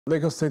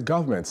Lagos State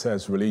government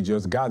says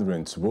religious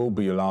gatherings will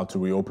be allowed to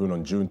reopen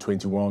on June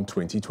 21,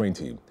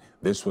 2020.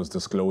 This was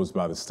disclosed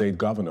by the state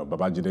governor,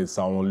 Babajide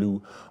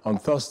Sanwo-Olu, on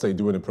Thursday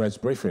during a press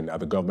briefing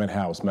at the government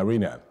house,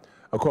 Marina.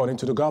 According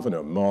to the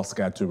governor, mosques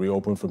had to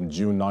reopen from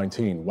June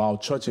 19, while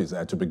churches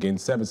had to begin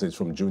services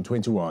from June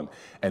 21,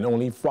 and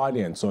only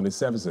Friday and Sunday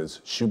services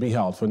should be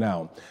held for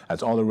now,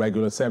 as all the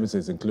regular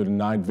services, including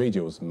night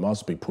vigils,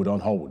 must be put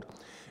on hold.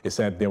 He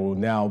said there will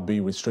now be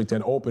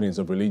restricted openings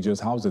of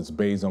religious houses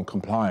based on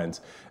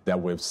compliance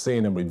that we've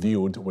seen and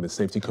reviewed with the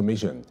Safety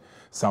Commission.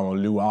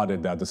 Sanwo-Olu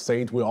added that the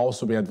state will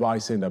also be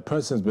advising that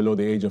persons below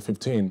the age of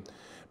 15,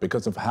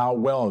 because of how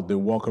well they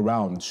walk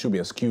around, should be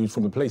excused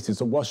from the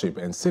places of worship,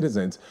 and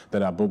citizens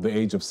that are above the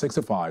age of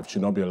 65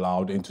 should not be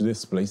allowed into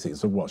these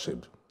places of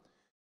worship.